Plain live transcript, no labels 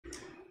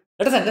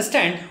Let us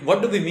understand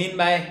what do we mean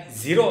by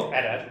zero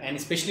error and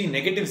especially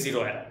negative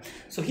zero error.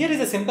 So here is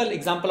a simple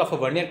example of a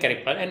Vernier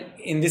caliper, and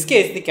in this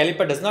case the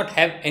caliper does not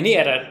have any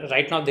error.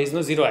 Right now there is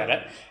no zero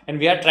error and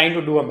we are trying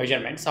to do a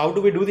measurement. So how do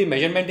we do the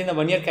measurement in the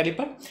Vernier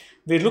caliper?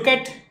 We look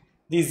at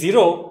the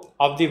zero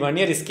of the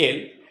Vernier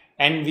scale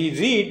and we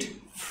read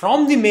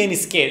from the main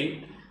scale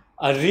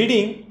a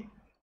reading.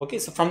 Okay,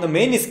 so from the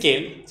main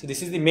scale, so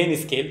this is the main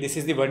scale, this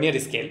is the Vernier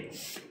scale.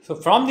 So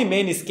from the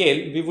main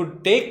scale we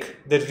would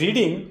take the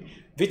reading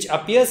which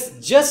appears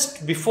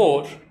just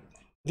before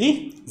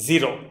the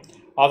zero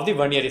of the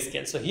Vernier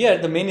scale. So here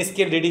the main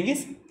scale reading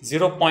is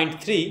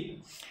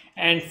 0.3,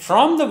 and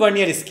from the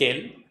Vernier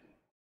scale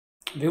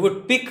we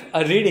would pick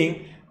a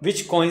reading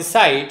which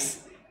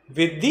coincides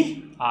with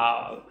the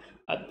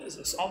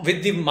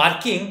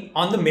marking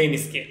on the main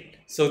scale.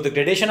 So the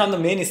gradation on the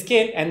main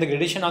scale and the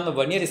gradation on the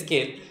Vernier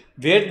scale,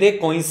 where they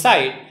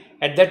coincide,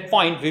 at that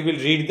point we will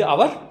read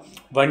our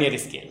Vernier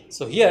scale.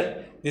 So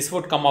here this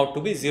would come out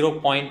to be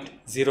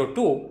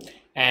 0.02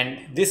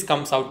 and this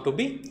comes out to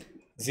be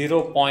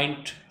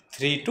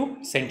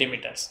 0.32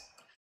 centimeters.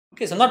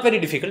 Okay, so not very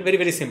difficult,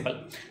 very simple.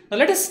 Now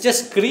let us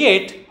just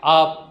create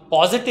a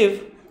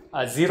positive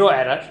zero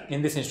error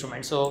in this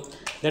instrument. So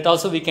that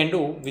also we can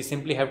do. We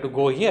simply have to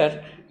go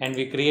here and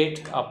we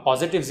create a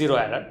positive zero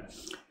error,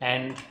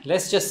 and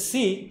let's just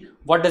see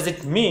what does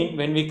it mean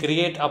when we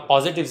create a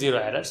positive zero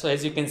error. So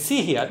as you can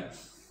see here,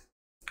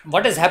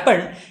 what has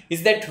happened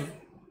is that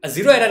a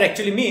zero error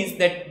actually means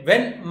that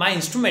when my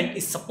instrument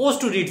is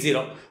supposed to read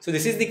 0, so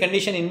this is the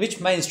condition in which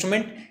my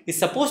instrument is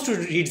supposed to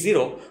read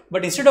 0,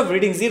 but instead of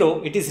reading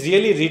 0, it is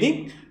really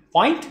reading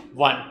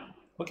 0.1.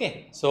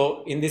 Okay,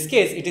 so in this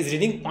case it is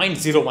reading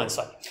 0.01.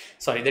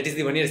 Sorry, that is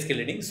the Vernier scale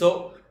reading.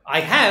 So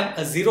I have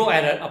a zero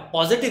error, a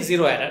positive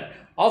zero error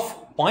of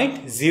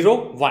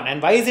 0.01.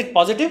 And why is it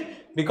positive?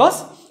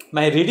 Because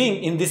my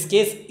reading in this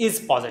case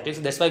is positive,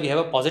 so that's why we have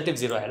a positive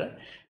zero error.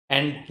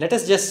 And let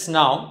us just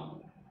now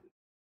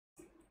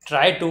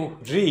try to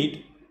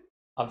read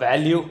a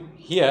value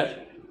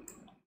here.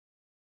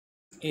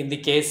 In the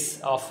case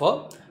of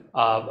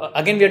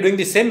again we are doing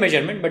the same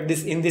measurement, but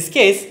in this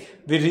case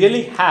we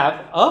really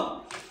have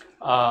a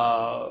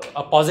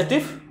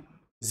positive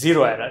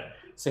zero error.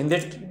 So in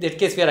that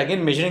case we are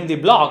again measuring the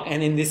block,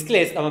 and in this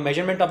case our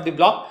measurement of the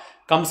block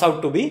comes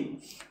out to be,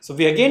 so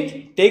we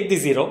again take the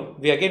zero,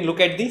 we again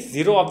look at the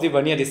zero of the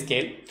Vernier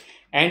scale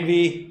and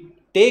we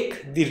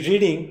take the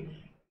reading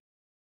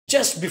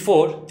just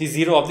before the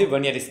zero of the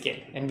Vernier scale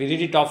and we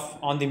read it off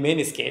on the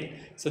main scale.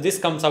 So this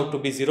comes out to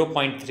be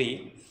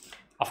 0.3,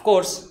 of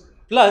course,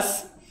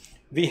 plus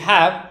we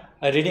have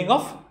a reading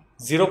of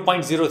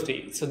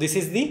 0.03. So this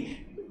is the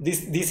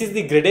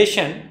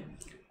gradation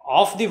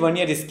of the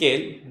Vernier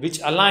scale which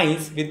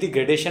aligns with the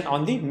gradation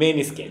on the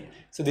main scale.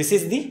 So this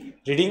is the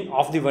reading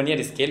of the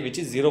Vernier scale, which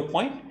is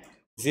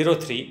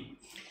 0.03.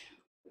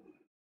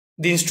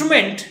 The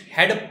instrument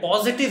had a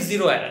positive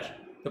zero error.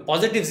 The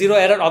positive zero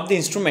error of the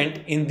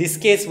instrument in this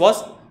case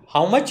was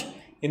how much?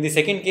 In the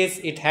second case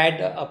it had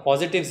a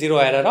positive zero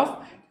error of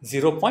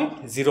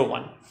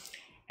 0.01.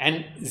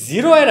 And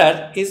zero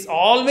error is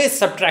always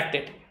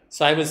subtracted.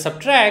 So I will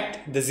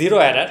subtract the zero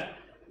error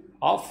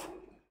of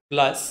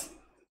plus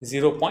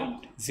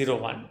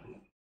 0.01.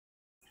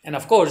 And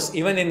of course,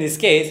 even in this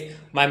case,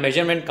 my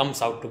measurement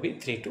comes out to be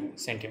 32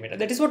 centimeter.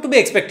 That is what to be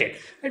expected,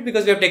 right?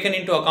 Because we have taken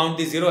into account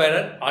the zero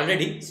error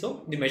already.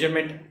 So the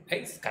measurement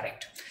is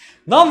correct.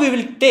 Now we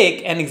will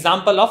take an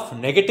example of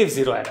negative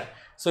zero error.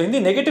 So in the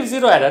negative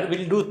zero error, we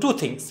will do two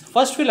things.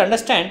 First, we will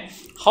understand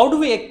how do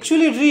we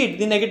actually read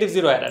the negative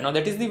zero error. Now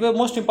that is the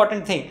most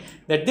important thing,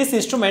 that this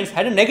instrument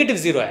had a negative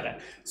zero error.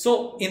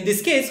 So in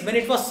this case, when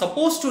it was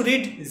supposed to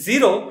read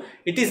 0,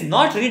 it is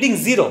not reading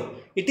 0.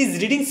 It is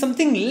reading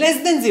something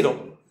less than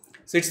 0.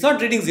 So it's not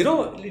reading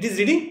 0, it is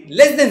reading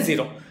less than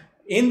 0.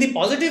 In the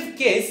positive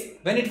case,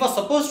 when it was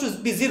supposed to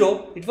be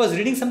 0, it was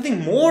reading something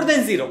more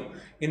than 0.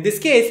 In this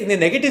case, in the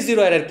negative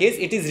zero error case,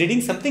 it is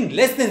reading something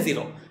less than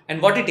 0.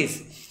 And what it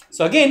is?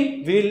 So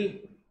again, we will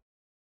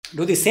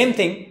do the same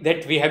thing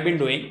that we have been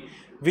doing.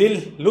 We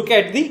will look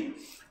at the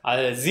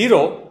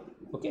 0.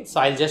 Okay,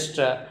 so I'll just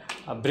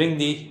bring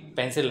the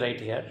pencil right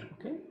here.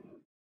 Okay,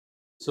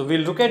 so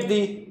we'll look at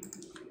the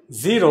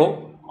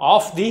 0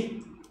 of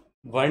the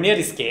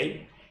Vernier scale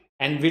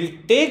and we'll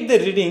take the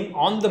reading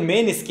on the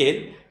main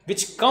scale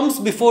which comes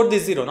before the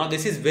 0. Now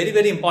this is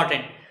very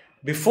important.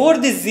 Before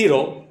this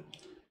 0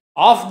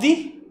 of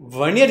the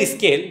Vernier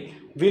scale,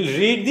 we'll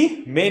read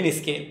the main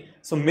scale.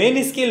 So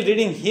main scale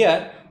reading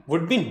here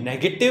would be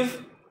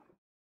negative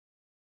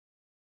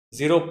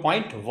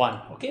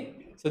 0.1. Okay,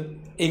 so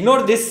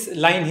ignore this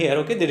line here.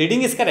 Okay, the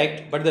reading is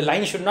correct, but the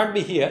line should not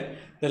be here.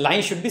 The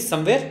line should be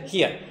somewhere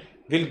here.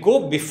 We'll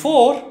go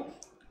before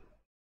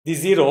the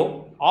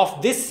 0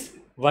 of this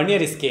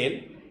Vernier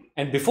scale,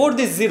 and before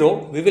this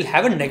 0 we will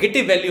have a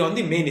negative value on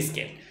the main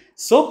scale.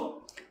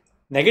 So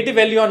negative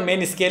value on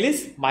main scale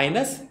is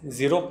minus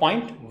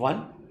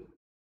 0.1.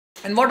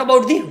 And what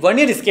about the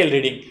Vernier scale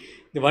reading?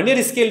 The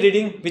Vernier scale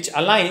reading which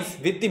aligns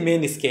with the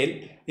main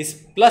scale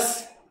is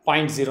plus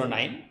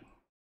 0.09.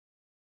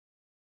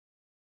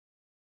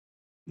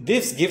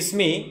 this gives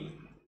me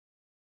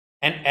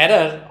an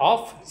error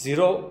of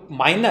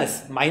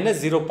minus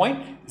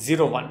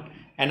 0.01,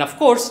 and of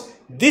course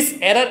this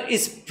error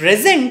is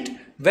present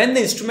when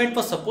the instrument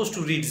was supposed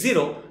to read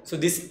 0. So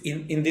this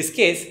in this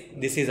case,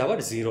 this is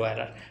our 0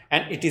 error,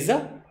 and it is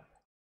a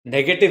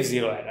negative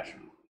 0 error.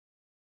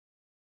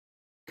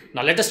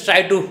 Now let us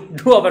try to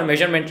do our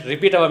measurement,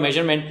 repeat our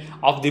measurement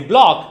of the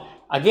block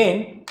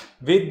again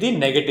with the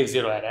negative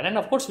 0 error, and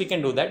of course we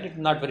can do that. It's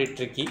not very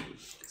tricky.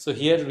 So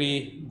here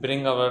we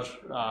bring our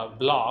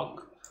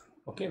block.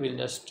 Okay, we'll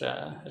just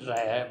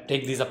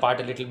take these apart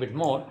a little bit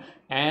more,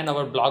 and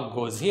our block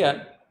goes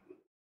here.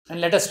 And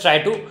let us try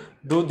to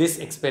do this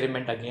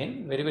experiment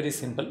again. Very, very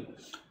simple.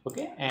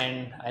 Okay,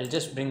 and I'll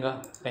just bring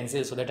a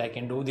pencil so that I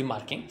can do the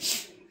marking.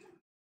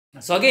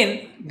 So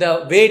again,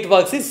 the way it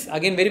works is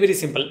again very, very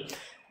simple.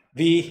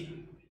 We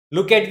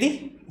look at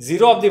the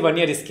 0 of the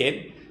vernier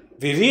scale.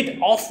 We read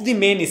off the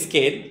main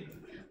scale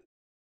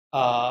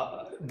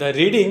the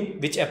reading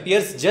which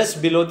appears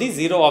just below the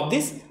 0 of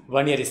this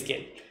vernier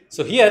scale.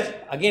 So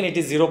here again it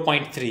is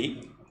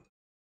 0.3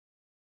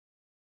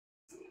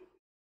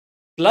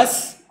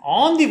 plus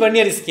on the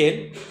vernier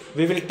scale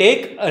we will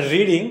take a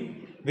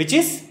reading which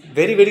is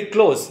very, very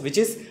close, which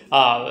is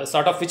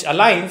which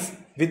aligns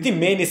with the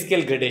main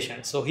scale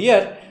gradation. So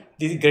here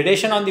the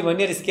gradation on the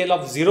vernier scale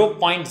of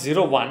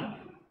 0.01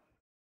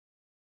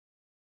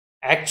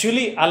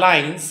 actually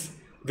aligns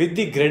with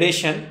the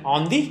gradation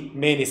on the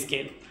main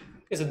scale.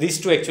 Okay, so these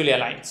two actually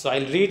align. So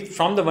I'll read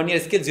from the vernier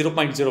scale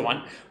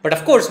 0.01, but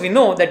of course we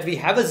know that we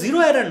have a 0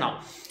 error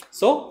now.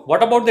 So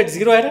what about that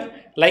 0 error?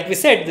 Like we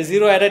said, the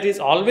 0 error is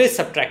always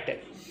subtracted,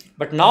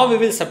 but now we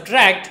will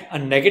subtract a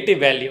negative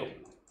value.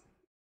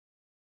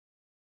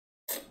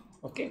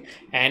 Okay,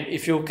 and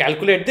if you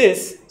calculate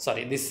this,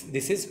 sorry, this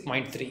is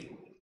 0.3.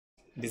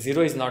 The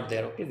 0 is not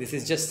there. Okay, this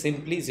is just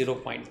simply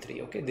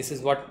 0.3. Okay, this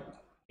is what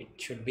it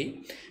should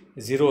be.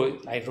 0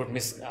 I wrote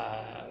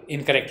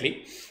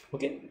incorrectly.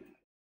 Okay,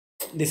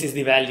 this is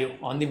the value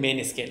on the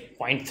main scale,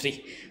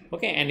 0.3.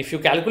 Okay, and if you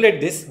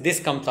calculate this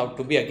comes out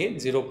to be again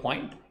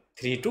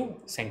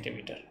 0.32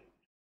 centimeter.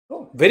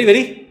 So very,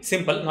 very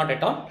simple, not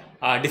at all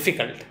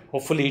difficult.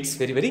 Hopefully it's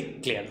very, very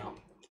clear now.